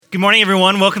Good morning,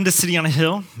 everyone. Welcome to City on a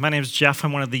Hill. My name is Jeff.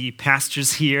 I'm one of the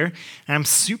pastors here, and I'm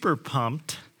super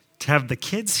pumped to have the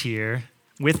kids here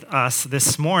with us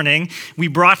this morning. We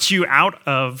brought you out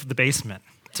of the basement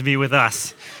to be with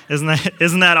us. Isn't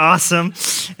that awesome?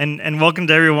 And welcome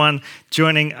to everyone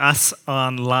joining us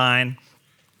online.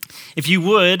 If you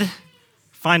would,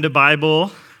 find a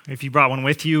Bible. If you brought one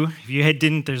with you. If you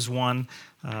didn't, there's one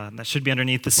that should be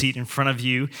underneath the seat in front of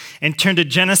you. And turn to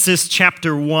Genesis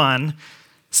chapter 1,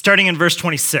 starting in verse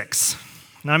 26.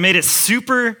 Now, I made it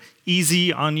super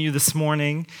easy on you this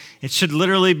morning. It should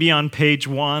literally be on page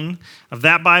 1 of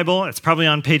that Bible. It's probably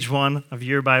on page 1 of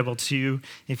your Bible, too,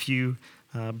 if you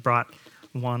brought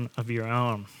one of your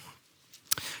own.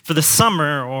 For the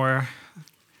summer, or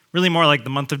really more like the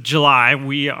month of July,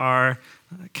 we are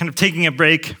kind of taking a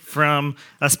break from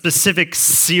a specific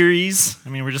series.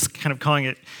 We're just kind of calling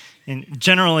it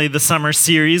generally the summer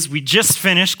series. We just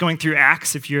finished going through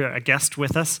Acts, if you're a guest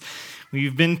with us.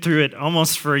 We've been through it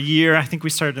almost for a year. I think we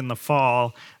started in the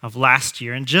fall of last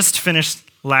year and just finished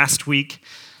last week.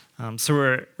 So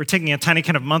we're taking a tiny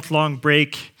kind of month-long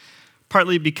break,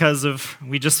 partly because of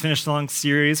we just finished a long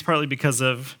series, partly because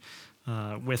of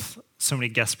with so many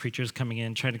guest preachers coming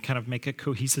in, trying to kind of make a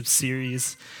cohesive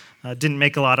series. Didn't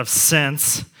make a lot of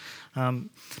sense.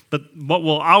 But what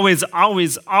we'll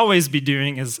always be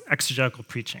doing is exegetical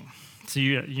preaching. So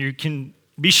you can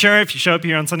be sure if you show up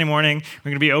here on Sunday morning, we're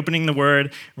going to be opening the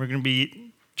Word. We're going to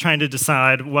be trying to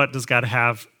decide what does God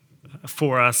have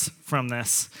for us from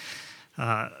this.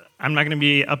 I'm not going to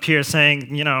be up here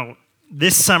saying,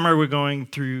 this summer we're going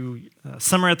through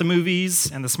Summer at the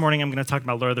Movies, and this morning I'm going to talk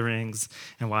about Lord of the Rings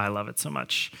and why I love it so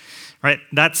much. Right?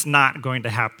 That's not going to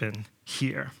happen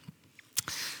here.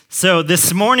 So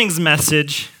this morning's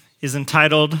message is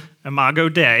entitled Imago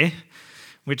Dei,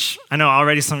 which I know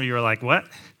already some of you are like, what?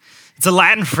 It's a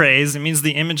Latin phrase. It means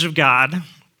the image of God.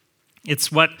 It's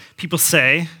what people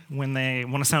say when they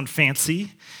want to sound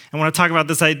fancy and want to talk about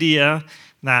this idea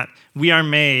that we are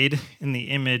made in the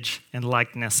image and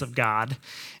likeness of God.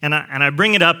 And I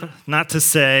bring it up not to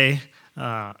say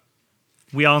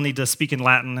we all need to speak in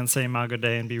Latin and say Imago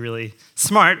Dei and be really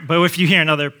smart, but if you hear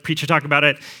another preacher talk about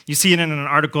it, you see it in an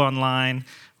article online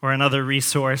or another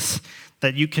resource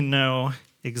that you can know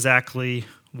exactly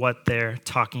what they're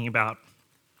talking about.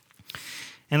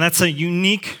 And that's a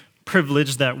unique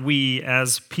privilege that we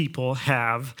as people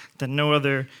have that no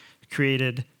other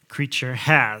created creature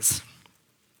has.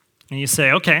 And you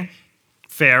say, okay,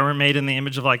 fair, we're made in the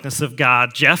image and likeness of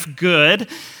God. Jeff, good.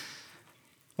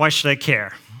 Why should I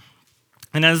care?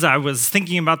 And as I was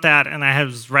thinking about that and I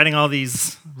was writing all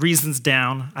these reasons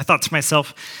down, I thought to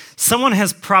myself, someone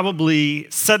has probably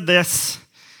said this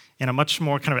in a much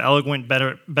more kind of eloquent,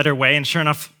 better way. And sure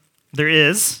enough, there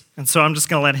is. And so I'm just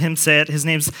going to let him say it. His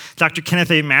name's Dr.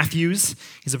 Kenneth A. Matthews.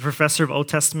 He's a professor of Old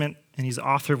Testament, and he's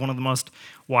author of one of the most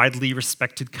widely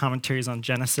respected commentaries on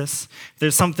Genesis.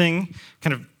 There's something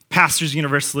kind of pastors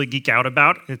universally geek out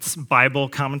about. It's Bible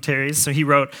commentaries. So he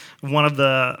wrote one of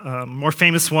the more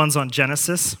famous ones on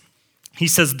Genesis. He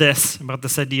says this about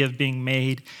this idea of being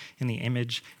made in the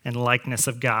image and likeness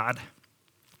of God.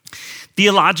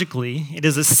 Theologically, it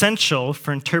is essential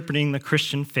for interpreting the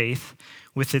Christian faith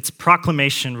with its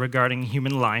proclamation regarding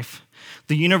human life,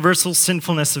 the universal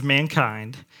sinfulness of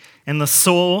mankind, and the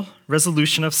sole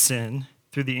resolution of sin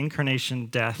through the incarnation,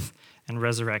 death, and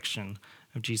resurrection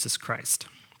of Jesus Christ.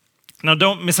 Now,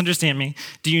 don't misunderstand me.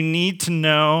 Do you need to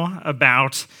know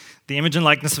about the image and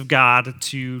likeness of God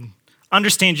to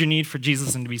understand your need for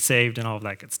Jesus and to be saved and all of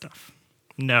that good stuff?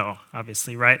 No,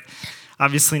 obviously, right?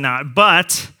 Obviously not.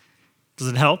 But does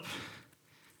it help?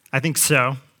 I think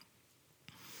so.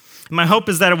 My hope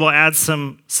is that it will add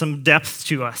some depth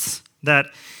to us, that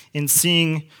in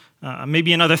seeing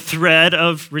maybe another thread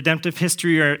of redemptive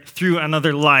history or through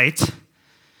another light,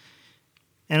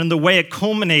 and in the way it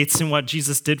culminates in what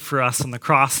Jesus did for us on the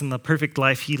cross and the perfect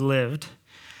life he lived,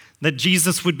 that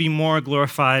Jesus would be more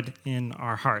glorified in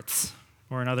our hearts.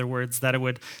 Or in other words, that it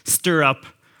would stir up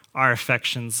our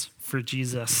affections for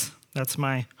Jesus. That's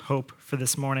my hope for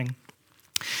this morning.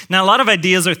 Now, a lot of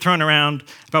ideas are thrown around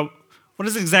about what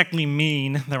does it exactly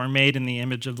mean that we're made in the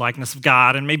image and likeness of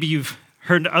God? And maybe you've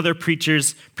heard other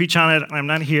preachers preach on it. I'm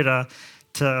not here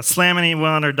to slam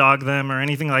anyone or dog them or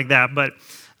anything like that, but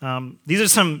these are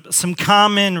some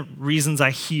common reasons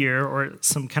I hear, or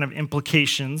some kind of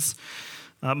implications.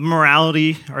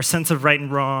 Morality, our sense of right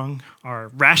and wrong, our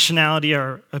rationality,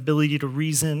 our ability to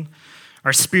reason,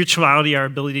 our spirituality, our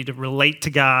ability to relate to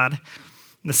God,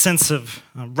 the sense of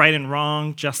right and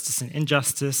wrong, justice and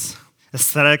injustice,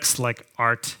 aesthetics like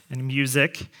art and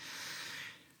music.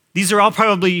 These are all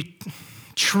probably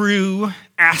true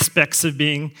aspects of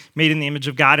being made in the image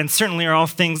of God, and certainly are all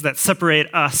things that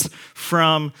separate us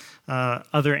from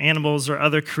other animals or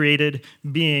other created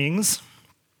beings.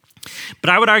 But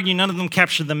I would argue none of them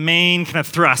capture the main kind of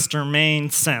thrust or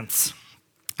main sense.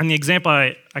 And the example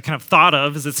I kind of thought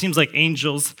of is it seems like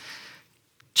angels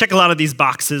check a lot of these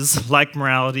boxes, like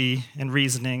morality and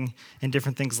reasoning and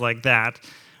different things like that,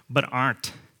 but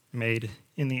aren't made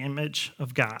in the image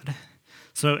of God.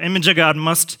 So image of God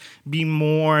must be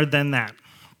more than that.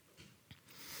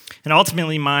 And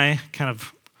ultimately, my kind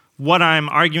of what I'm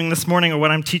arguing this morning or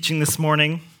what I'm teaching this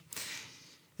morning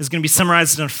is going to be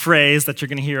summarized in a phrase that you're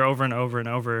going to hear over and over and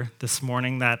over this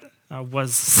morning that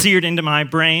was seared into my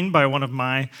brain by one of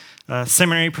my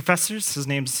seminary professors. His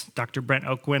name's Dr. Brent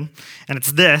Oakwin. And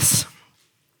it's this,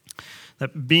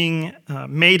 that being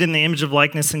made in the image of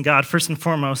likeness in God, first and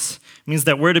foremost, means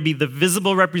that we're to be the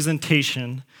visible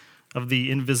representation of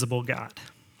the invisible God.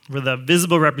 We're the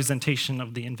visible representation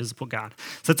of the invisible God.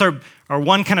 So that's our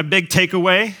one kind of big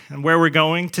takeaway and where we're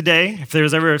going today. If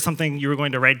there's ever something you were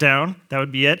going to write down, that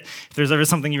would be it. If there's ever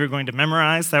something you were going to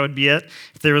memorize, that would be it.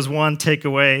 If there was one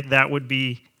takeaway, that would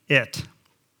be it.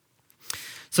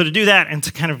 So to do that and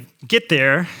to kind of get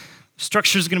there,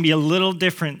 structure is going to be a little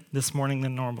different this morning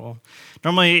than normal.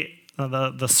 Normally,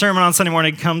 the sermon on Sunday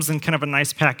morning comes in kind of a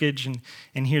nice package,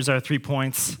 and here's our 3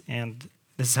 points, and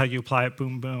this is how you apply it,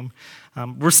 boom, boom.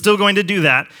 We're still going to do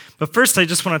that. But first, I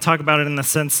just want to talk about it in the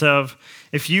sense of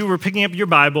if you were picking up your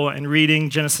Bible and reading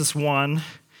Genesis 1,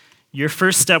 your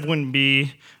first step wouldn't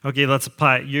be, okay, let's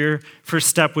apply it. Your first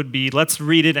step would be, let's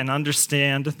read it and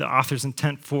understand the author's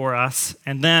intent for us.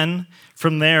 And then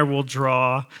from there, we'll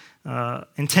draw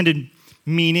intended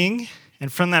meaning.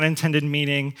 And from that intended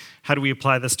meaning, how do we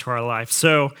apply this to our life?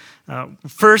 So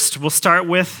first, we'll start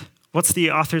with what's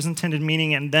the author's intended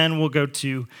meaning, and then we'll go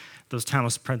to those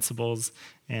timeless principles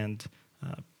and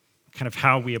kind of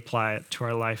how we apply it to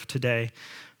our life today.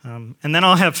 And then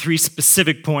I'll have 3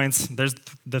 specific points. There's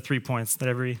the 3 points that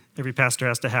every pastor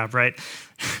has to have, right?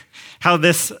 How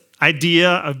this idea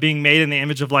of being made in the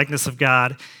image of likeness of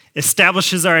God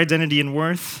establishes our identity and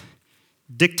worth,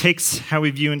 dictates how we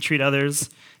view and treat others,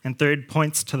 and third,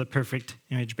 points to the perfect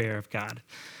image bearer of God.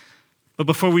 But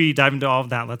before we dive into all of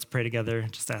that, let's pray together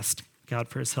and just ask God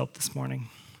for his help this morning.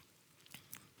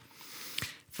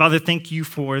 Father, thank you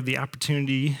for the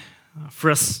opportunity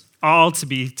for us all to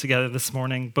be together this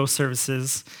morning, both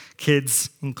services,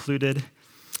 kids included.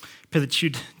 Pray that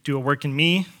you'd do a work in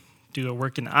me, do a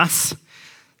work in us,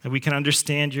 that we can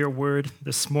understand your word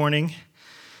this morning.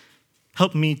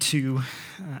 Help me to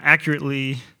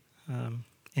accurately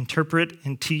interpret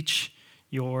and teach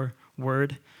your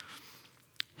word.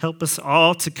 Help us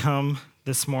all to come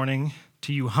this morning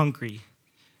to you hungry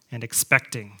and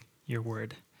expecting your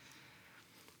word.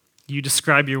 You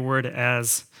describe your word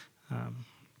as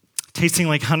tasting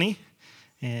like honey,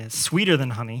 and sweeter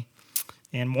than honey,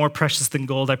 and more precious than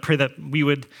gold. I pray that we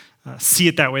would see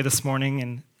it that way this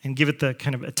morning and give it the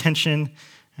kind of attention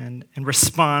and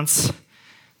response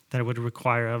that it would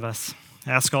require of us.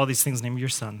 I ask all these things in the name of your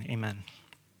Son. Amen.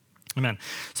 Amen.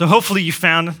 So hopefully you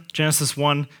found Genesis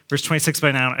 1, verse 26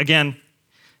 by now. Again,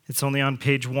 it's only on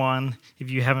page 1 if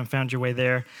you haven't found your way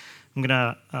there. I'm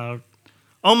going to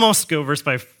almost go verse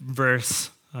by verse,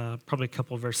 probably a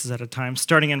couple of verses at a time,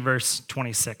 starting in verse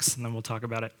 26, and then we'll talk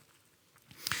about it.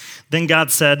 Then God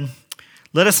said,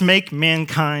 "Let us make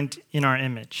mankind in our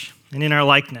image and in our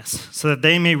likeness, so that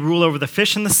they may rule over the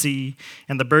fish in the sea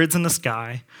and the birds in the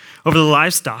sky, over the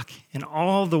livestock and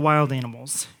all the wild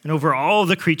animals, and over all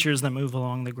the creatures that move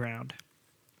along the ground."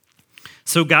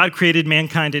 So God created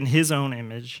mankind in his own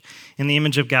image. In the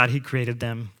image of God, he created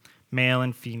them. Male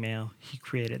and female, he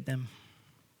created them.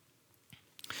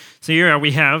 So here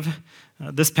we have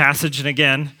this passage, and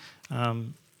again,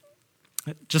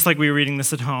 just like we were reading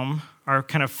this at home, our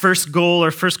kind of first goal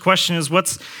or first question is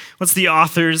what's the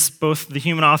author's, both the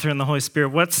human author and the Holy Spirit,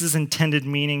 what's his intended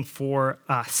meaning for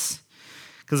us?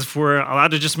 Because if we're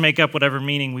allowed to just make up whatever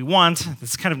meaning we want,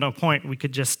 there's kind of no point. We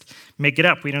could just make it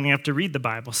up. We don't even have to read the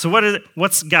Bible. So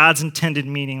what's God's intended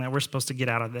meaning that we're supposed to get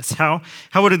out of this? How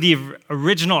would the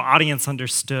original audience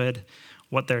understood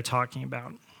what they're talking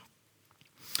about?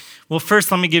 Well,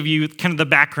 first, let me give you kind of the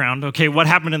background. Okay, what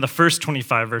happened in the first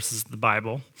 25 verses of the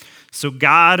Bible? So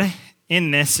God,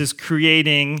 in this, is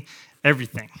creating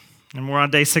everything. And we're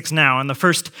on day 6 now. In the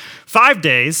first 5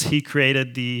 days, he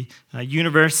created the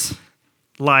universe,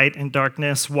 light and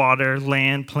darkness, water,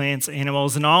 land, plants,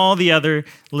 animals, and all the other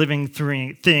living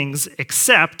things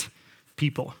except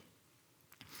people,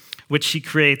 which he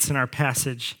creates in our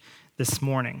passage this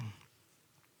morning.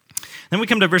 Then we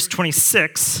come to verse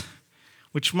 26,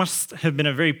 which must have been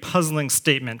a very puzzling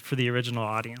statement for the original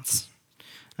audience.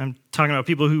 I'm talking about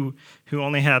people who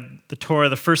only had the Torah,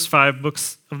 the first 5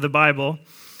 books of the Bible.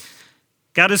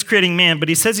 God is creating man, but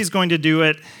he says he's going to do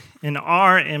it in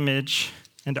our image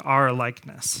and our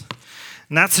likeness.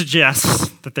 And that suggests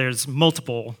that there's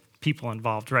multiple people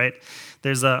involved, right?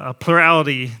 There's a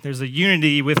plurality, there's a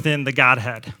unity within the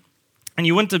Godhead. And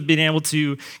you wouldn't have been able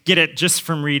to get it just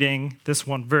from reading this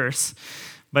one verse.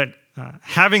 But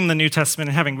having the New Testament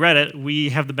and having read it, we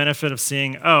have the benefit of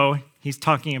seeing, he's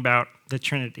talking about the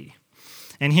Trinity.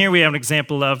 And here we have an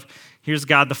example of, here's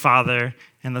God the Father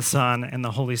and the Son and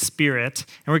the Holy Spirit.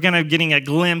 And we're kind of getting a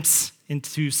glimpse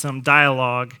into some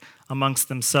dialogue amongst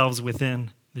themselves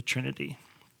within the Trinity.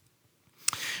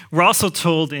 We're also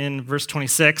told in verse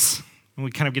 26, and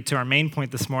we kind of get to our main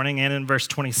point this morning, and in verse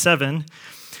 27,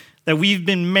 that we've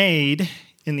been made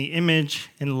in the image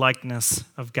and likeness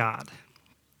of God.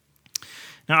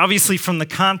 Now, obviously, from the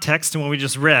context and what we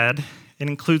just read, it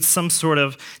includes some sort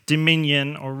of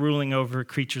dominion or ruling over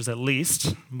creatures at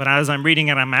least. But as I'm reading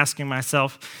it, I'm asking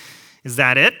myself, is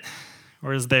that it?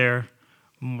 Or is there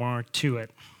more to it?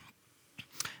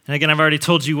 And again, I've already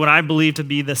told you what I believe to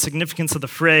be the significance of the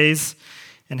phrase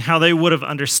and how they would have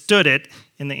understood it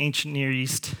in the ancient Near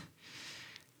East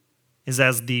is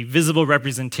as the visible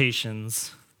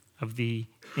representations of the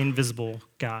invisible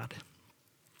God.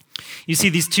 You see,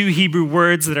 these 2 Hebrew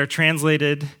words that are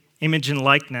translated image and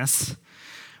likeness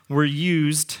were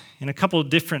used in a couple of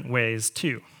different ways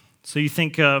too. So you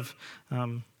think of,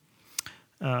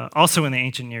 also in the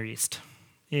ancient Near East,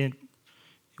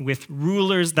 with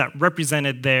rulers that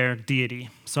represented their deity.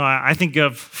 So I think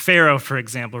of Pharaoh, for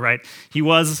example, right? He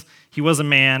was a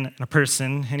man and a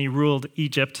person, and he ruled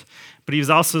Egypt, but he was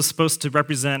also supposed to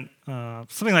represent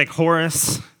something like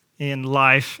Horus in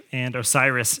life and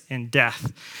Osiris in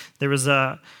death. There was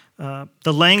the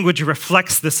language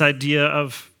reflects this idea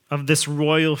of this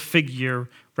royal figure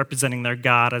representing their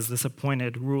god as this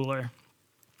appointed ruler.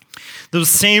 Those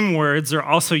same words are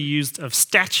also used of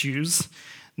statues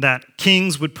that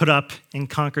kings would put up in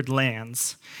conquered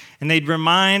lands. And they'd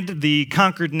remind the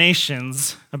conquered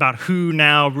nations about who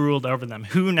now ruled over them,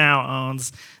 who now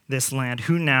owns this land,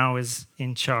 who now is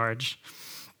in charge.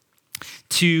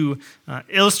 To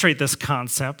illustrate this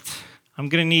concept, I'm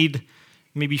going to need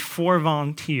maybe 4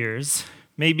 volunteers,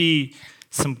 maybe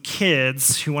some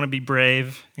kids who want to be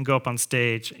brave and go up on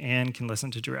stage and can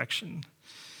listen to direction.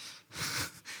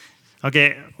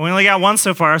 Okay, we only got 1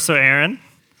 so far, so Aaron.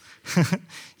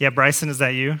 Yeah, Bryson, is that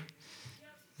you?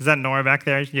 Is that Nora back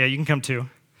there? Yeah, you can come too.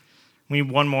 We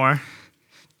need 1 more.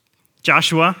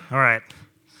 Joshua? All right.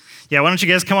 Yeah, why don't you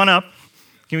guys come on up?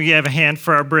 Can we have a hand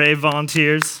for our brave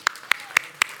volunteers?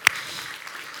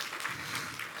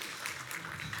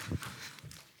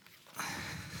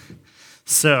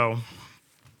 So,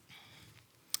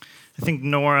 I think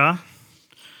Nora,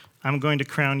 I'm going to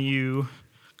crown you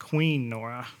Queen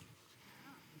Nora.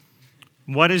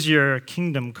 What is your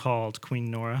kingdom called, Queen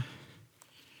Nora?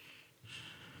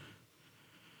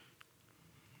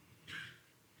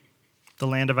 The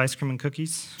land of ice cream and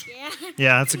cookies? Yeah.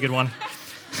 Yeah, that's a good one.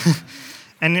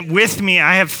 And with me,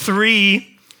 I have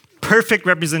 3 perfect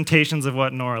representations of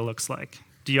what Nora looks like.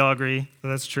 Do you all agree that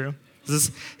that's true?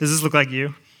 Does this look like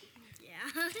you?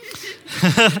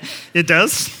 Yeah. It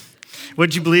does?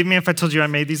 Would you believe me if I told you I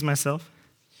made these myself?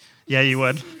 Yeah, you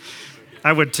would.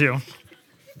 I would too.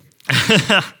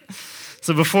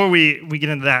 So before we get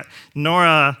into that,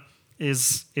 Nora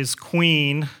is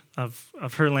queen of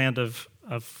her land of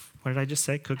what did I just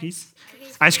say? Cookies?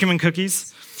 Ice cream and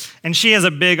cookies. And she has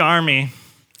a big army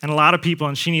and a lot of people,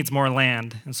 and she needs more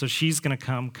land. And so she's going to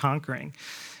come conquering.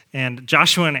 And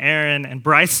Joshua and Aaron and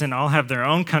Bryson all have their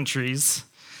own countries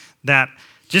that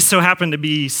just so happen to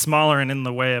be smaller and in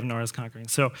the way of Nora's conquering.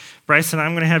 So Bryson,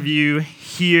 I'm going to have you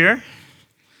here.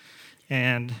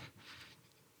 And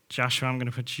Joshua, I'm going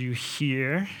to put you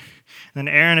here. And then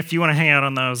Aaron, if you want to hang out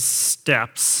on those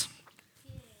steps.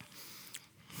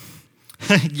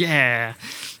 Yeah.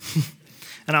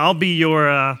 And I'll be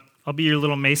your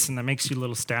little mason that makes you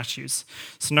little statues.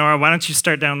 So Nora, why don't you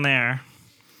start down there?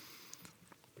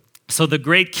 So the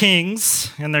great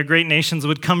kings and their great nations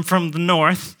would come from the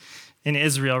north in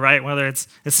Israel, right? Whether it's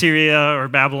Assyria or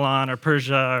Babylon or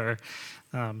Persia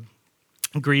or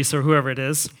Greece or whoever it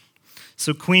is.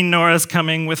 So Queen Nora's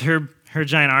coming with her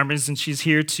giant armies, and she's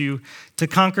here to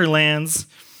conquer lands.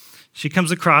 She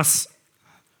comes across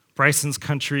Bryson's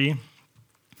country.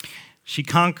 She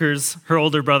conquers her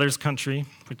older brother's country,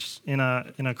 which in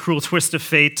a cruel twist of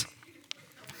fate.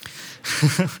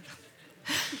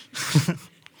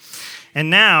 And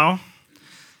now,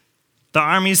 The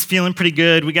army's feeling pretty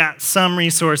good. We got some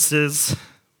resources,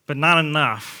 but not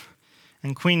enough.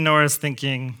 And Queen Nora's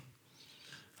thinking,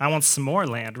 I want some more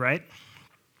land, right?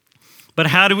 But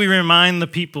how do we remind the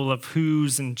people of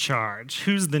who's in charge?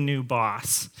 Who's the new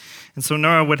boss? And so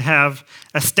Nora would have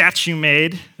a statue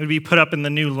made. It would be put up in the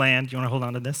new land. You want to hold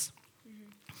on to this?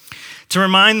 Mm-hmm. To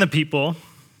remind the people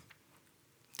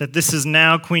that this is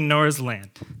now Queen Nora's land.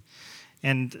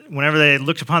 And whenever they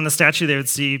looked upon the statue, they would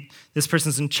see this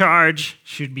person's in charge.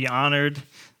 She would be honored.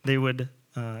 They would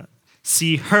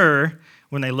see her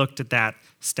when they looked at that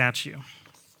statue.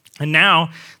 And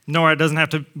now, Nora doesn't have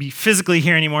to be physically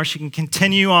here anymore. She can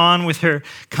continue on with her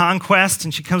conquest,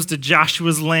 and she comes to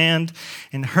Joshua's land,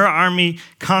 and her army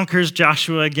conquers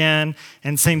Joshua again,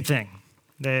 and same thing.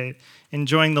 They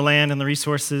enjoying the land and the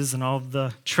resources and all of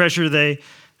the treasure they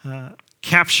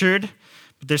captured,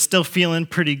 but they're still feeling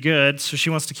pretty good, so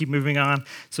she wants to keep moving on.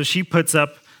 So she puts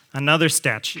up another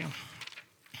statue.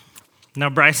 Now,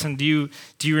 Bryson, do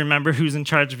you remember who's in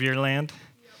charge of your land?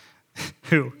 Yep.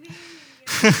 Who?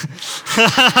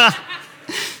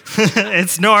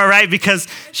 It's Nora, right? Because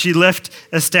she left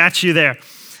a statue there.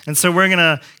 And so we're going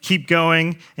to keep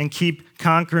going and keep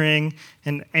conquering.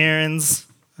 And Aaron's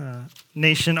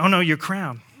nation, oh no, your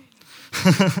crown,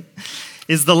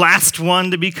 is the last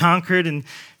one to be conquered. And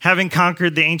having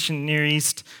conquered the ancient Near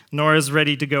East, Nora's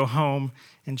ready to go home.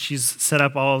 And she's set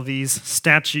up all of these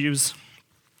statues.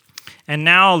 And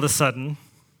now all of a sudden,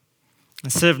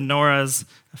 instead of Nora's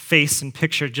face and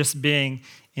picture just being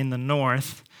in the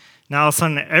north, now all of a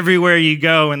sudden, everywhere you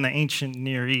go in the ancient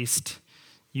Near East,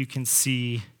 you can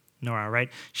see Nora, right?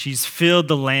 She's filled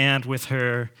the land with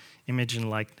her image and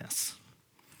likeness.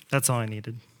 That's all I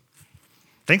needed.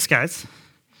 Thanks, guys.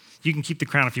 You can keep the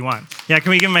crown if you want. Yeah,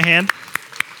 can we give him a hand?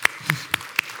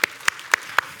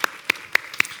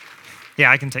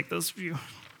 Yeah, I can take those for you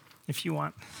if you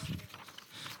want.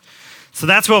 So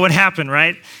that's what would happen,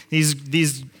 right?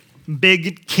 These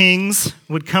big kings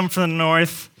would come from the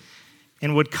north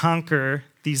and would conquer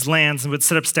these lands and would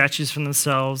set up statues for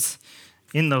themselves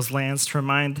in those lands to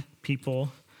remind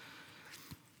people.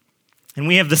 And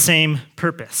we have the same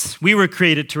purpose. We were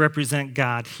created to represent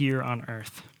God here on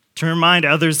earth, to remind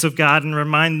others of God and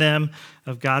remind them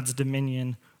of God's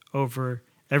dominion over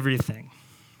everything.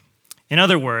 In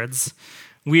other words,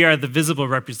 we are the visible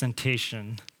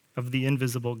representation of the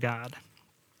invisible God.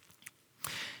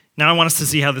 Now I want us to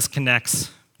see how this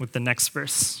connects with the next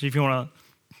verse. So if you want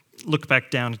to look back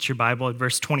down at your Bible at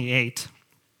verse 28.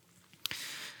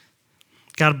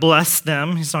 God blessed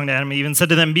them, he's talking to Adam and Eve, and said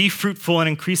to them, "Be fruitful and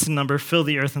increase in number, fill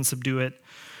the earth and subdue it.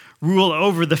 Rule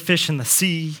over the fish in the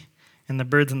sea and the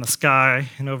birds in the sky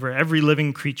and over every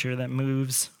living creature that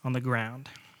moves on the ground."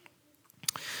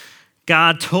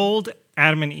 God told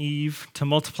Adam and Eve to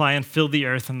multiply and fill the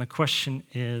earth, and the question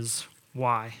is,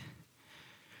 why?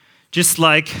 Just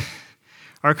like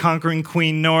our conquering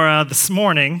queen Nora this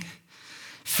morning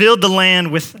filled the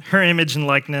land with her image and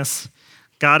likeness,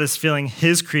 God is filling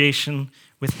his creation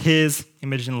with his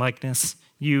image and likeness,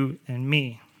 you and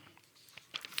me.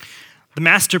 The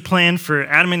master plan for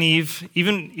Adam and Eve,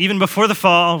 even before the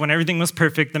fall, when everything was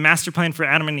perfect, the master plan for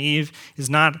Adam and Eve is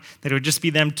not that it would just be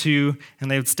them two and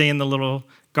they would stay in the little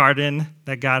garden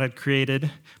that God had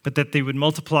created, but that they would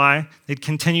multiply, they'd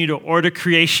continue to order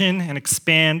creation and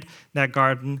expand that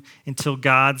garden until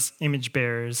God's image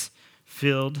bearers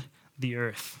filled the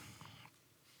earth.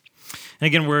 And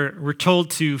again, we're told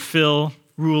to fill,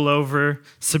 rule over,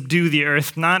 subdue the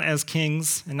earth, not as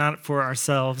kings and not for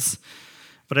ourselves,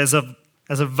 but as a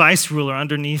vice ruler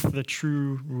underneath the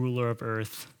true ruler of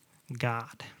earth,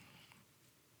 God.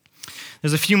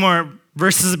 There's a few more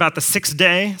verses about the sixth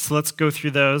day, so let's go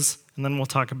through those, and then we'll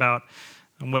talk about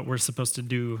what we're supposed to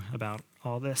do about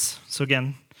all this. So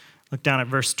again, look down at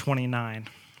verse 29.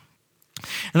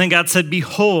 And then God said,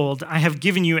 "Behold, I have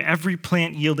given you every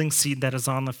plant yielding seed that is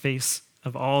on the face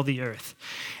of all the earth,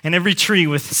 and every tree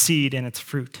with seed in its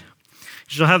fruit.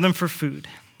 You shall have them for food.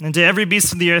 And to every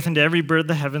beast of the earth, and to every bird of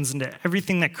the heavens, and to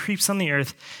everything that creeps on the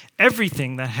earth,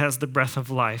 everything that has the breath of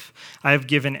life, I have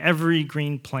given every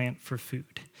green plant for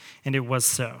food." And it was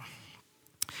so.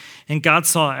 And God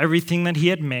saw everything that he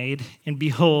had made, and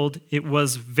behold, it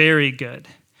was very good.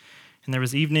 And there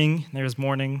was evening, and there was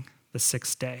morning, the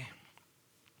sixth day.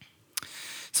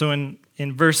 So in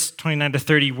verse 29 to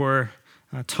 30, we're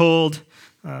told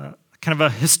kind of a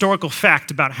historical fact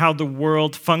about how the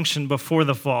world functioned before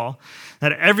the fall,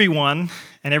 that everyone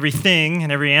and everything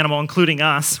and every animal, including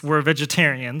us, were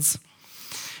vegetarians.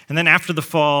 And then after the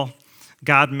fall,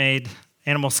 God made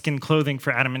animal skin clothing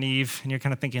for Adam and Eve, and you're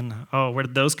kind of thinking, oh, where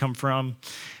did those come from?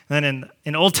 And then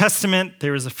in Old Testament,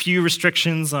 there was a few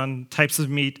restrictions on types of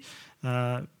meat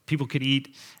people could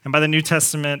eat. And by the New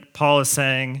Testament, Paul is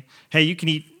saying, hey, you can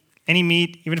eat any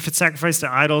meat, even if it's sacrificed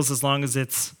to idols, as long as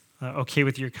it's okay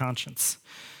with your conscience.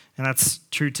 And that's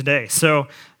true today. So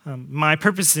my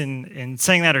purpose in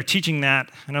saying that or teaching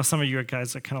that, I know some of you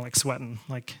guys are kind of like sweating,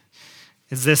 like,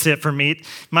 is this it for meat?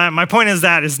 My point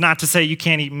is not to say you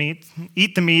can't eat meat.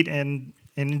 Eat the meat and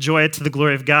enjoy it to the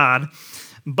glory of God.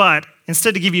 But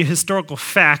instead to give you a historical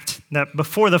fact that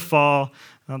before the fall,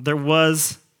 there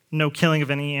was no killing of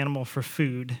any animal for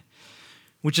food,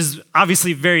 which is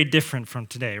obviously very different from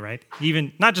today, right?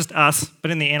 Even not just us,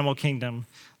 but in the animal kingdom,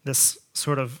 this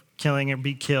sort of killing or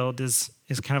be killed is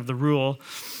kind of the rule.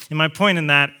 And my point in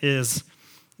that is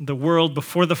the world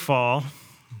before the fall,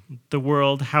 the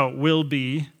world how it will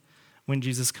be when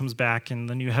Jesus comes back in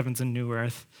the new heavens and new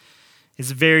earth,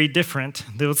 is very different.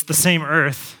 Though it's the same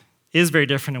earth, is very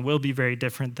different and will be very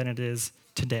different than it is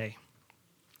today.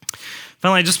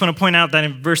 Finally, I just want to point out that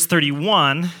in verse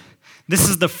 31, this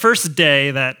is the first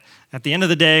day that at the end of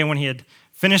the day when he had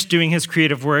finished doing his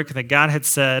creative work, that God had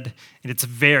said, and it's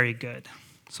very good.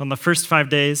 So on the first 5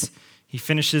 days, he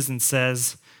finishes and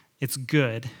says, it's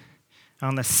good.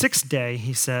 On the sixth day,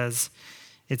 he says,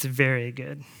 it's very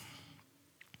good.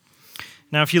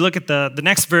 Now, if you look at the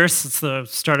next verse, it's the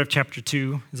start of chapter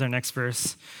 2 is our next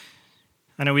verse.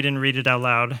 I know we didn't read it out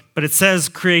loud, but it says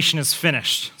creation is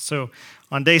finished. So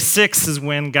on day 6 is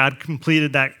when God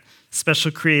completed that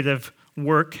special creative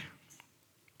work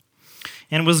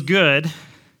and was good,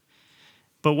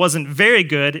 but wasn't very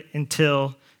good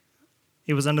until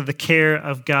it was under the care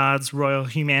of God's royal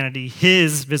humanity,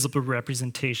 his visible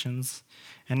representations.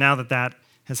 And now that that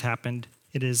has happened,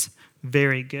 it is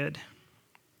very good.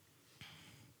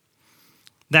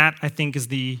 That, I think, is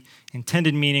the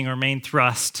intended meaning or main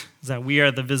thrust, is that we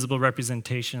are the visible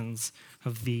representations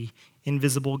of the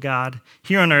invisible God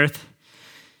here on earth,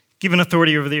 given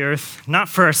authority over the earth, not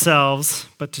for ourselves,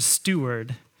 but to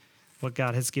steward what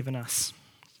God has given us.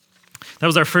 That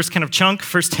was our first kind of chunk,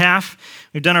 first half.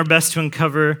 We've done our best to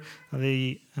uncover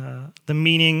the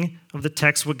meaning of the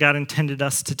text, what God intended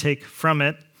us to take from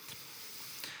it.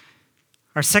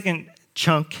 Our second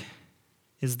chunk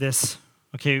is this,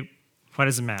 okay, why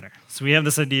does it matter? So we have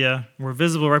this idea, we're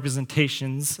visible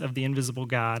representations of the invisible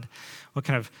God. What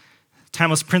kind of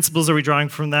timeless principles are we drawing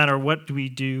from that, or what do we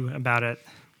do about it?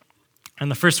 And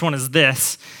the first one is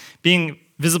this, being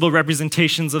visible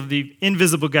representations of the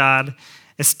invisible God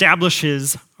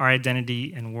establishes our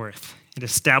identity and worth. It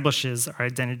establishes our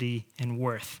identity and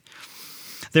worth.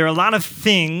 There are a lot of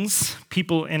things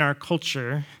people in our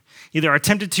culture either are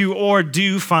tempted to or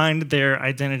do find their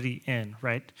identity in,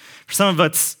 right? For some of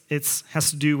us, it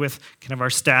has to do with kind of our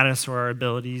status or our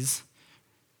abilities,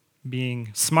 being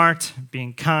smart,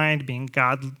 being kind, being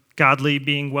godly,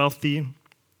 being wealthy.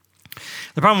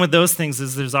 The problem with those things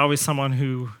is there's always someone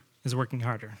who is working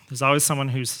harder. There's always someone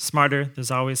who's smarter. There's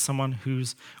always someone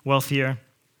who's wealthier.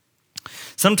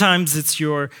 Sometimes it's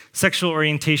your sexual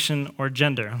orientation or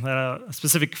gender, that a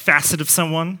specific facet of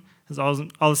someone has all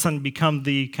of a sudden become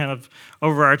the kind of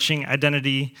overarching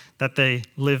identity that they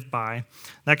live by.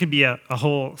 That could be a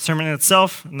whole sermon in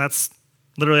itself, and that's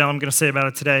literally all I'm going to say about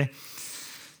it today.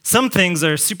 Some things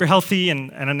are super healthy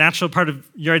and a natural part of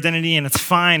your identity, and it's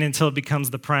fine until it becomes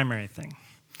the primary thing.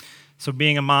 So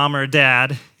being a mom or a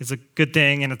dad is a good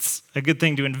thing, and it's a good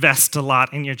thing to invest a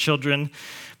lot in your children.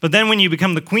 But then when you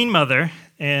become the queen mother,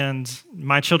 and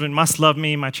my children must love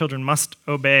me, my children must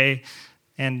obey,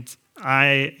 and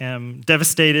I am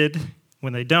devastated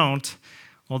when they don't,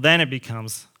 well, then it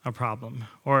becomes a problem.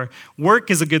 Or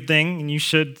work is a good thing, and you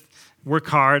should work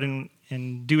hard and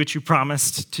do what you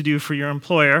promised to do for your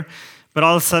employer. But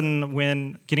all of a sudden,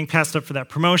 when getting passed up for that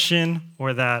promotion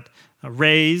or that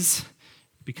raise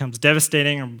becomes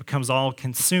devastating or becomes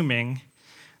all-consuming,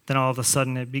 then all of a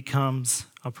sudden it becomes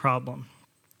a problem.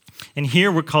 And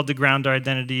here we're called to ground our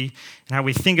identity and how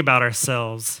we think about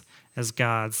ourselves as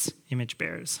God's image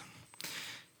bearers.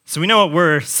 So we know what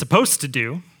we're supposed to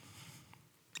do.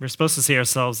 We're supposed to see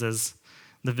ourselves as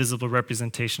the visible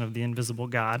representation of the invisible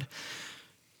God.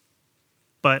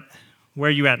 But where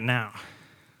are you at now?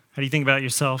 How do you think about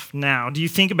yourself now? Do you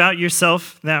think about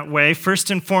yourself that way,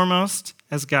 first and foremost,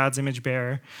 as God's image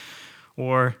bearer,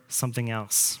 or something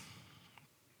else?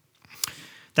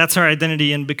 That's our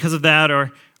identity, and because of that,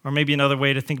 or maybe another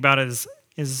way to think about it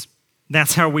is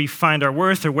that's how we find our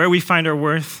worth, or where we find our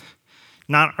worth,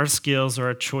 not our skills or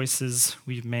our choices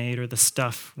we've made or the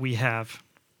stuff we have.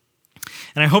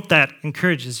 And I hope that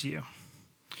encourages you.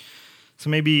 So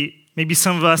maybe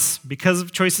some of us, because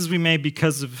of choices we made,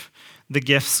 because of the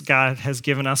gifts God has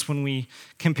given us, when we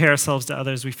compare ourselves to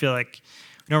others, we feel like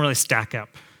we don't really stack up.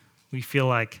 We feel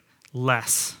like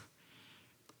less.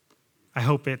 I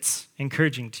hope it's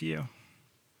encouraging to you.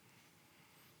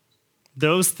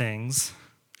 Those things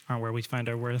aren't where we find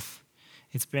our worth.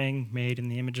 It's being made in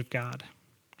the image of God.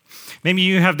 Maybe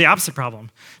you have the opposite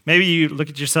problem. Maybe you look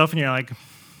at yourself and you're like,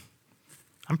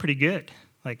 I'm pretty good.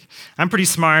 Like, I'm pretty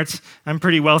smart. I'm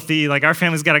pretty wealthy. Like, our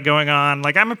family's got it going on.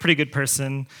 Like, I'm a pretty good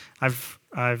person. I've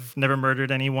never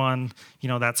murdered anyone,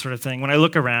 that sort of thing. When I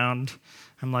look around,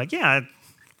 I'm like, yeah,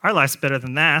 our life's better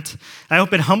than that. I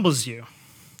hope it humbles you.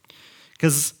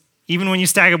 Because even when you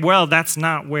stack up well, that's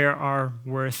not where our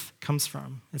worth comes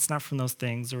from. It's not from those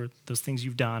things or those things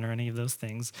you've done or any of those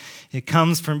things. It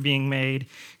comes from being made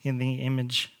in the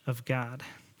image of God.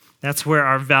 That's where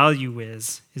our value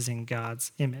is in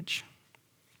God's image.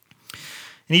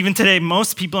 And even today,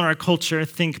 most people in our culture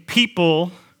think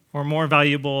people are more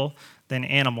valuable than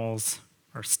animals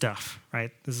or stuff,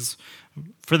 right? This is,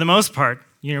 for the most part,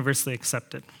 universally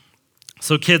accepted.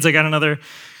 So kids, I got another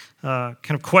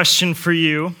kind of question for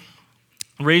you.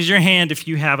 Raise your hand if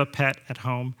you have a pet at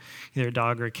home, either a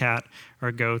dog or a cat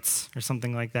or goats or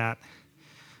something like that.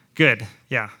 Good,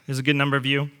 yeah, there's a good number of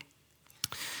you.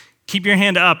 Keep your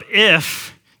hand up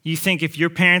if you think if your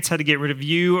parents had to get rid of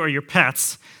you or your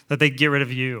pets, that they'd get rid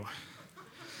of you.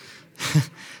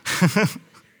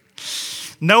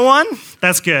 No one?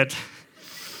 That's good.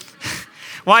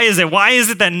 Why is it? Why is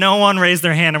it that no one raised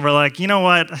their hand and we're like, you know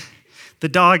what? The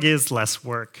dog is less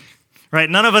work, right?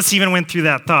 None of us even went through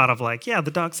that thought of like, yeah,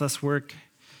 the dog's less work.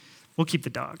 We'll keep the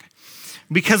dog.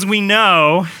 Because we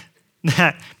know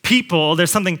that people,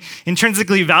 there's something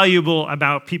intrinsically valuable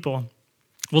about people.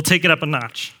 We'll take it up a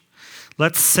notch.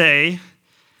 Let's say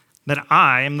that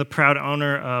I am the proud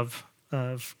owner of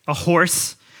a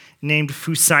horse named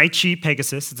Fusaichi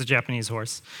Pegasus. It's a Japanese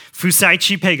horse.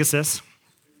 Fusaichi Pegasus.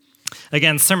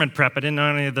 Again, sermon prep. I didn't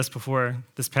know any of this before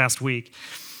this past week.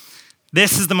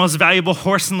 This is the most valuable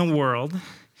horse in the world.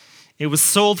 It was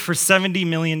sold for $70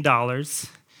 million,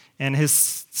 and his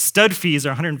stud fees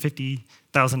are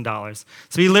 $150,000.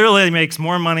 So he literally makes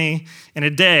more money in a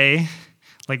day,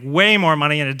 like way more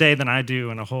money in a day than I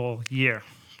do in a whole year.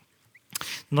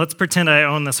 And let's pretend I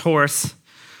own this horse.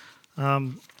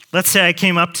 Let's say I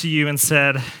came up to you and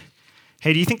said,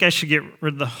 hey, do you think I should get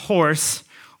rid of the horse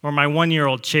or my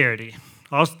 1-year-old Charity?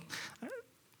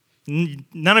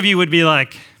 None of you would be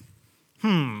like,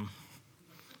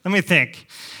 let me think.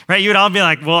 Right? You would all be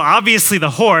like, well, obviously the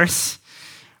horse.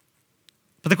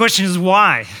 But the question is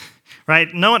why?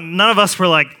 Right? None of us were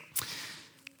like,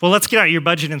 well, let's get out your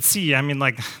budget and see. I mean,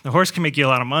 like, the horse can make you a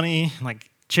lot of money. Like,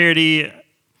 Charity,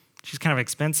 she's kind of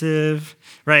expensive,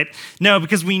 right? No,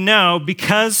 because we know,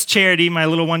 because Charity, my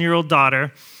little 1-year-old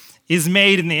daughter, is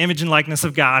made in the image and likeness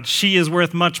of God, she is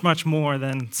worth much, much more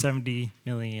than $70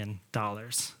 million.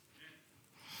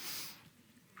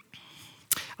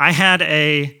 I had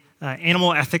a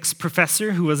animal ethics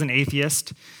professor who was an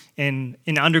atheist in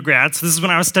undergrad. So this is when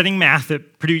I was studying math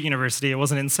at Purdue University. It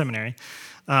wasn't in seminary.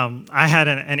 I had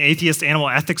an atheist animal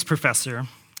ethics professor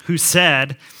who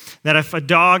said that if a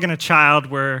dog and a child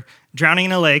were drowning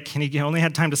in a lake and he only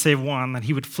had time to save one, that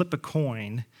he would flip a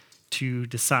coin to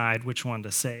decide which one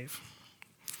to save.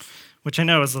 Which I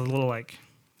know is a little like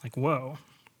whoa.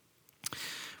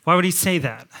 Why would he say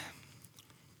that?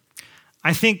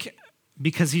 I think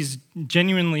because he's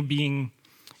genuinely being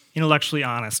intellectually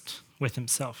honest with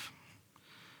himself.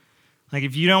 Like,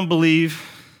 if you don't believe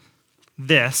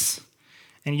this,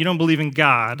 and you don't believe in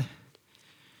God,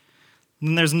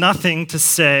 then there's nothing to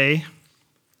say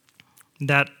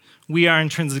that we are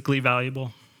intrinsically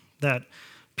valuable, that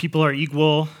people are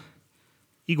equal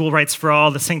rights for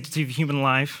all, the sanctity of human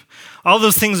life. All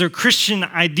those things are Christian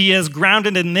ideas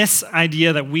grounded in this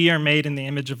idea that we are made in the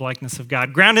image of likeness of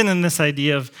God, grounded in this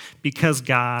idea of because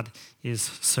God is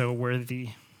so worthy.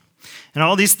 And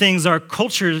all these things our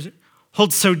culture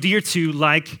holds so dear to,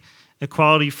 like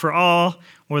equality for all,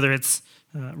 whether it's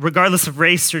regardless of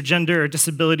race or gender or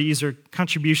disabilities or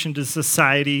contribution to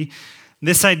society.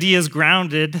 This idea is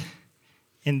grounded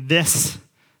in this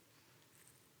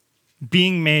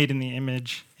being made in the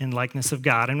image and likeness of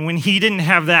God. And when he didn't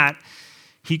have that,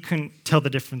 he couldn't tell the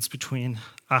difference between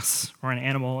us or an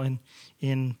animal and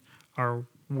in our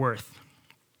worth.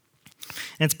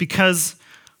 And it's because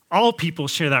all people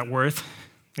share that worth,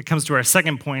 it comes to our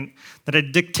second point, that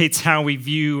it dictates how we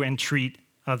view and treat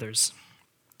others.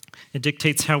 It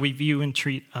dictates how we view and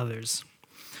treat others.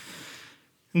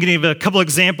 I'm going to give a couple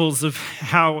examples of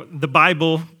how the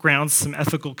Bible grounds some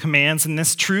ethical commands in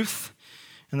this truth,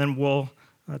 and then we'll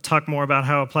talk more about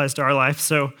how it applies to our life.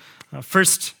 So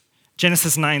first,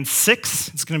 Genesis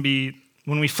 9:6. It's going to be,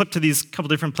 when we flip to these couple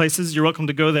different places, you're welcome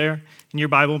to go there in your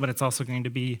Bible, but it's also going to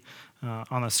be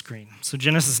on the screen. So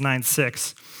Genesis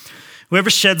 9:6. Whoever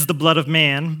sheds the blood of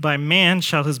man, by man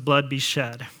shall his blood be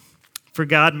shed. For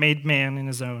God made man in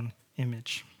his own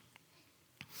image.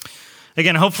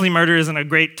 Again, hopefully murder isn't a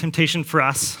great temptation for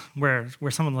us where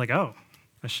someone's like, oh,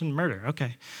 I shouldn't murder.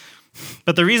 Okay.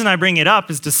 But the reason I bring it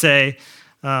up is to say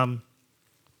the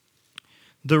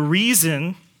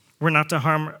reason we're not to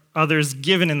harm others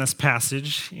given in this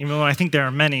passage, even though I think there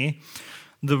are many,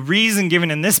 the reason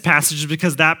given in this passage is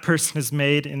because that person is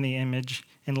made in the image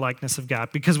and likeness of God.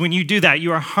 Because when you do that,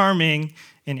 you are harming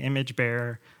an image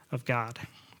bearer of God.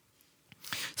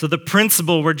 So the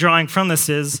principle we're drawing from this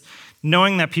is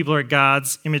knowing that people are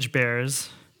God's image bearers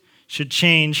should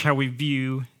change how we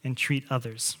view and treat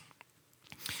others.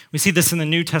 We see this in the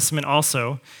New Testament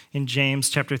also in James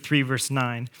chapter 3, verse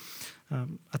 9.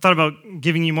 I thought about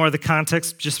giving you more of the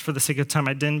context just for the sake of time.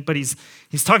 I didn't, but he's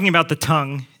talking about the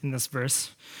tongue in this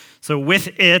verse. So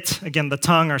with it, again, the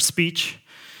tongue, our speech,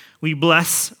 we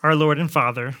bless our Lord and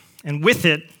Father, and with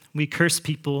it, we curse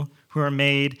people who are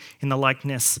made in the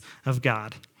likeness of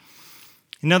God.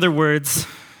 In other words,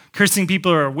 cursing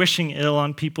people or wishing ill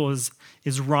on people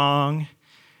is wrong.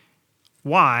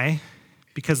 Why?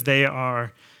 Because they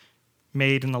are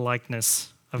made in the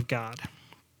likeness of God.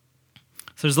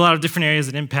 So there's a lot of different areas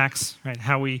it impacts, right?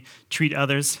 How we treat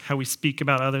others, how we speak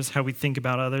about others, how we think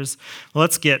about others. Well,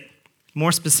 let's get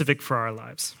more specific for our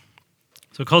lives.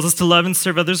 So it calls us to love and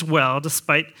serve others well,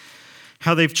 despite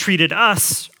how they've treated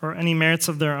us or any merits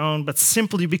of their own, but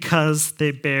simply because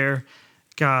they bear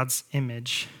God's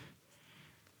image.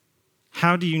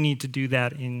 How do you need to do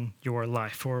that in your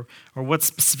life? Or what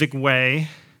specific way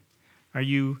are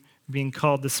you being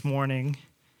called this morning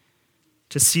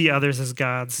to see others as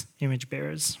God's image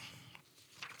bearers?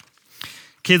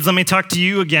 Kids, let me talk to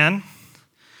you again.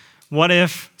 What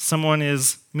if someone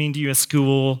is mean to you at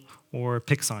school or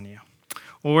picks on you?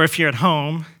 Or if you're at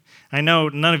home, I know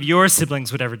none of your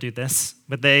siblings would ever do this,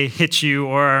 but they hit you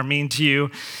or are mean to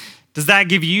you. Does that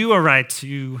give you a right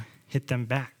to hit them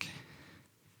back?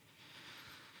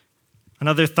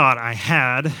 Another thought I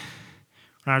had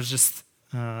when I was just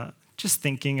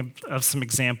thinking of some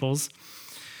examples.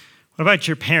 What about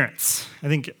your parents? I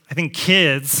think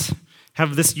kids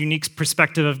have this unique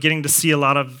perspective of getting to see a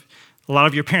lot of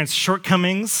your parents'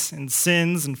 shortcomings and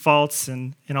sins and faults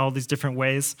in all these different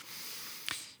ways.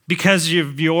 Because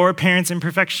of your parents'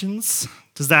 imperfections,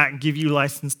 does that give you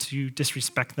license to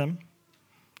disrespect them?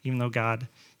 Even though God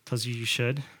tells you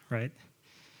should, right?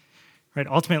 Right.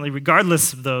 Ultimately,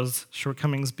 regardless of those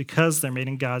shortcomings, because they're made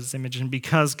in God's image and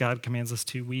because God commands us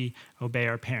to, we obey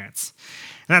our parents.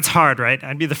 And that's hard, right?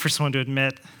 I'd be the first one to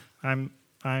admit I'm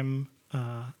an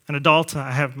adult.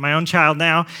 I have my own child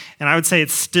now, and I would say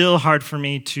it's still hard for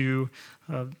me to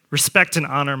respect and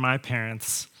honor my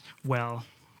parents well.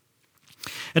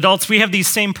 Adults, we have these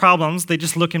same problems. They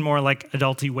just look in more like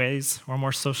adulty ways or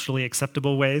more socially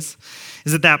acceptable ways.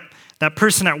 Is it that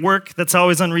person at work that's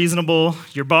always unreasonable,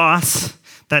 your boss,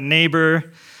 that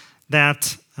neighbor,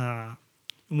 that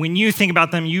when you think about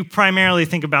them, you primarily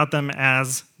think about them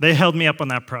as they held me up on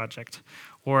that project,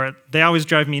 or they always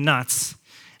drive me nuts,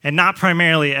 and not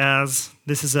primarily as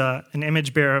this is an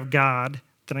image bearer of God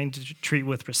that I need to treat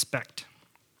with respect.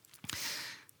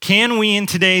 Can we in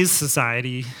today's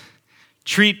society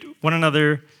treat one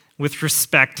another with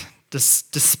respect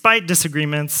despite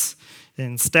disagreements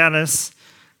in status,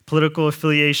 political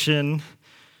affiliation,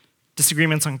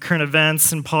 disagreements on current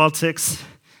events and politics,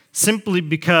 simply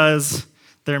because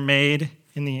they're made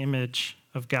in the image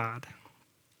of God?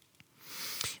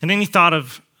 And any thought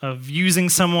of using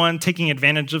someone, taking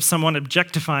advantage of someone,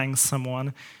 objectifying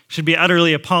someone should be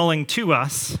utterly appalling to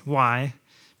us. Why?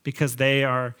 Because they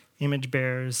are image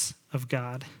bearers of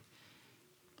God.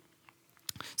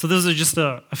 So those are just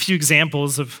a few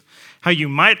examples of how you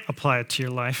might apply it to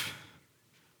your life.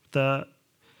 The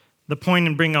point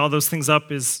in bringing all those things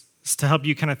up is to help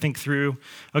you kind of think through,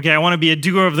 okay, I want to be a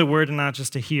doer of the word and not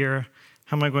just a hearer.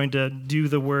 How am I going to do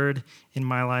the word in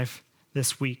my life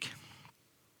this week?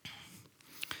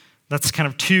 That's kind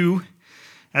of two,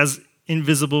 as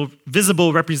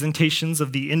visible representations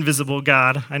of the invisible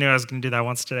God. I knew I was going to do that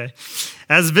once today.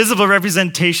 As visible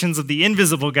representations of the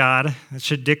invisible God, it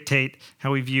should dictate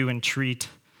how we view and treat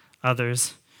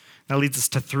others. That leads us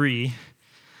to three.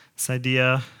 This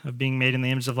idea of being made in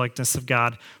the image of likeness of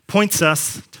God points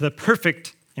us to the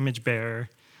perfect image bearer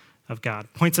of God.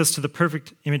 Points us to the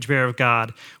perfect image bearer of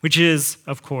God, which is,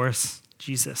 of course,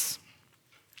 Jesus.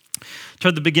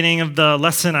 Toward the beginning of the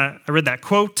lesson, I read that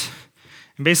quote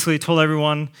and basically told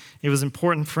everyone it was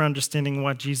important for understanding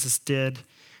what Jesus did,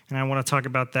 and I want to talk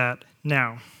about that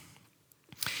now.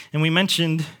 And we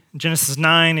mentioned Genesis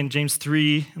 9 and James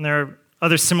 3, and there are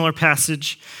other similar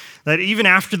passages that even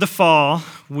after the fall,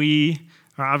 we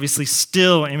are obviously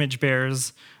still image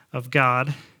bearers of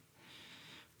God.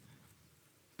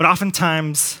 But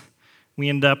oftentimes, we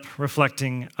end up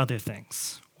reflecting other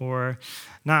things or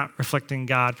not reflecting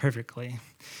God perfectly.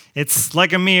 It's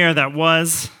like a mirror that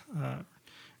was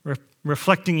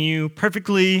reflecting you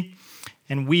perfectly,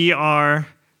 and we are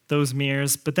those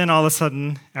mirrors. But then all of a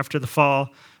sudden, after the fall,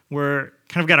 we're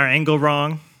kind of got our angle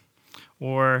wrong,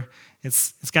 or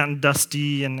it's gotten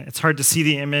dusty and it's hard to see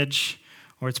the image,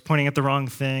 or it's pointing at the wrong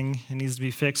thing and needs to be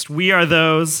fixed. We are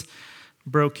those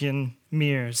broken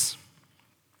mirrors.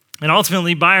 And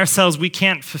ultimately, by ourselves, we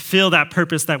can't fulfill that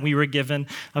purpose that we were given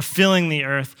of filling the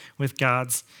earth with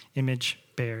God's image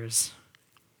bearers.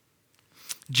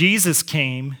 Jesus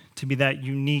came to be that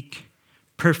unique,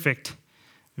 perfect,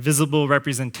 visible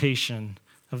representation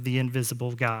of the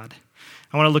invisible God.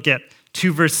 I want to look at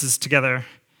two verses together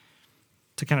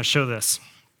to kind of show this.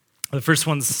 The first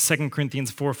one's 2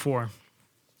 Corinthians 4:4.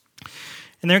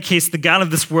 In their case, the God of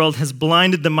this world has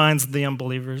blinded the minds of the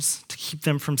unbelievers to keep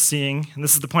them from seeing, and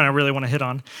this is the point I really want to hit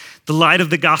on, the light of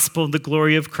the gospel of the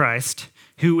glory of Christ,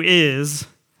 who is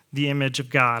the image of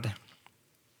God.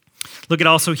 Look at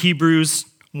also Hebrews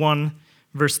 1,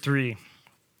 verse 3.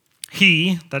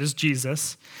 He, that is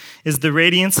Jesus, is the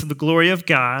radiance of the glory of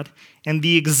God and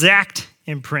the exact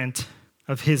imprint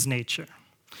of his nature.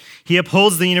 He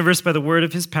upholds the universe by the word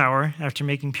of his power. After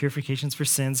making purifications for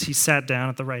sins, he sat down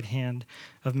at the right hand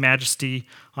of majesty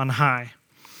on high.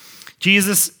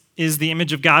 Jesus is the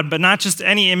image of God, but not just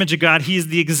any image of God. He is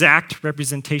the exact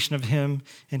representation of him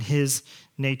and his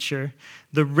nature,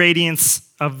 the radiance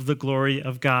of the glory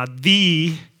of God,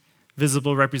 the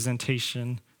visible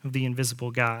representation of the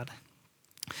invisible God.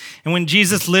 And when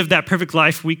Jesus lived that perfect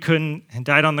life we couldn't and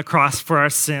died on the cross for our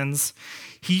sins,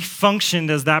 he functioned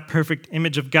as that perfect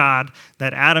image of God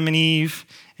that Adam and Eve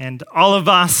and all of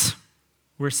us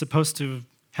were supposed to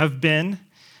have been,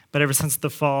 but ever since the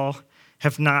fall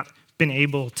have not been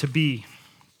able to be.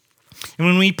 And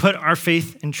when we put our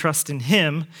faith and trust in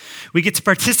him, we get to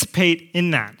participate in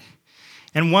that.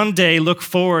 And one day look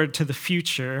forward to the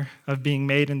future of being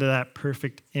made into that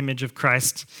perfect image of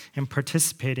Christ and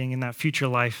participating in that future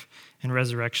life and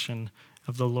resurrection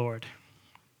of the Lord.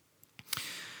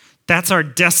 That's our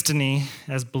destiny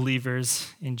as believers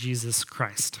in Jesus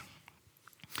Christ.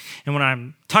 And when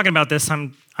I'm talking about this,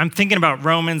 I'm thinking about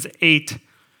Romans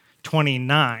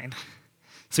 8:29.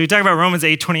 So we talk about Romans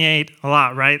 8:28 a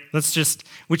lot, right? Which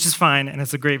is fine, and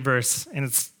it's a great verse, and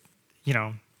it's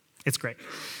great.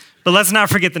 But let's not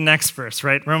forget the next verse,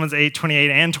 right? Romans 8:28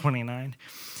 and 29.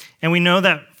 And we know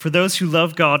that for those who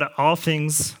love God, all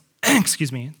things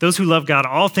those who love God,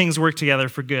 all things work together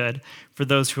for good for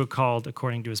those who are called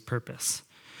according to his purpose.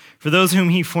 For those whom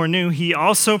he foreknew, he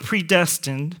also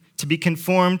predestined to be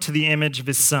conformed to the image of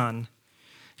his Son,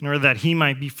 in order that he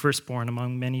might be firstborn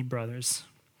among many brothers.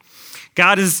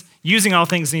 God is using all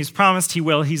things, and he's promised he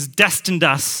will. He's destined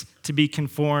us to be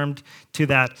conformed to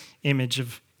that image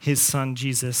of his Son,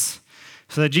 Jesus,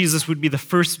 so that Jesus would be the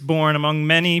firstborn among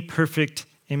many perfect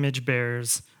image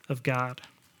bearers of God.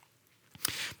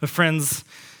 But friends,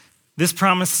 this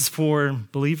promise is for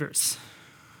believers.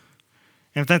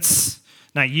 And if that's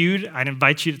not you, I'd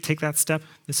invite you to take that step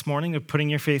this morning of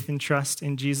putting your faith and trust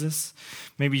in Jesus.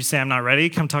 Maybe you say, I'm not ready.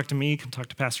 Come talk to me. Come talk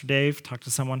to Pastor Dave. Talk to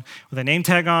someone with a name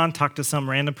tag on. Talk to some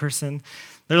random person.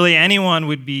 Literally anyone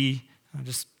would be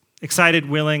just excited,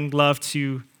 willing, love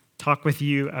to talk with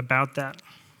you about that.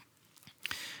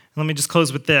 Let me just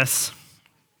close with this.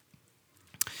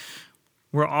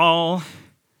 We're all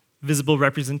visible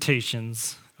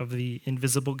representations of the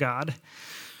invisible God,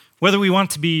 whether we want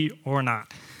to be or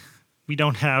not. We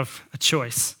don't have a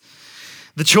choice.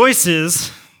 The choice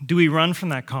is, do we run from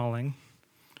that calling,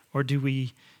 or do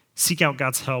we seek out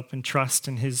God's help and trust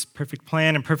in his perfect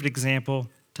plan and perfect example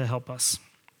to help us?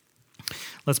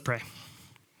 Let's pray.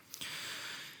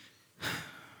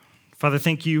 Father,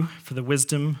 thank you for the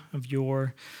wisdom of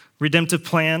your redemptive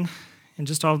plan and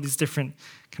just all these different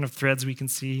kind of threads we can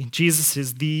see. Jesus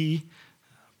is the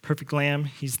perfect lamb.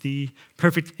 He's the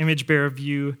perfect image bearer of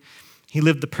you. He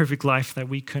lived the perfect life that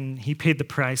we couldn't. He paid the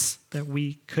price that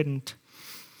we couldn't.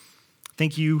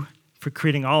 Thank you for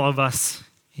creating all of us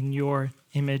in your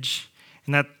image,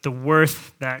 and that the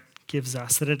worth that gives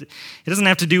us, that it doesn't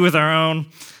have to do with our own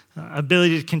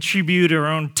ability to contribute, our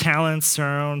own talents,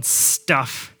 our own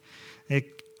stuff.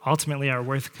 Ultimately, our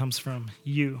worth comes from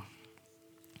you.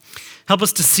 Help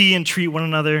us to see and treat one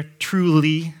another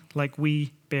truly like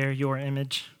we bear your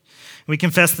image. We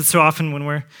confess that so often when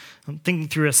we're thinking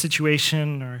through a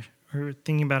situation or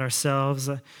thinking about ourselves,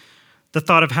 the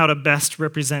thought of how to best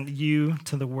represent you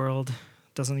to the world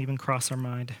doesn't even cross our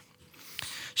mind.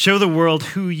 Show the world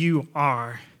who you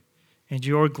are and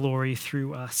your glory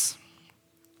through us.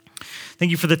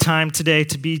 Thank you for the time today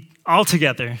to be all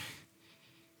together,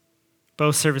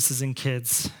 both services and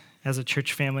kids. As a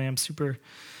church family, I'm super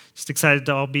just excited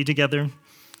to all be together.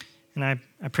 And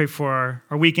I pray for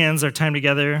our weekends, our time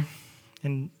together,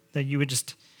 and that you would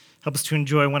just help us to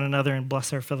enjoy one another and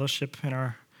bless our fellowship in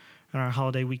our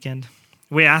holiday weekend.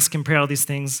 We ask and pray all these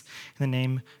things in the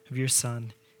name of your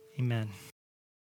Son. Amen.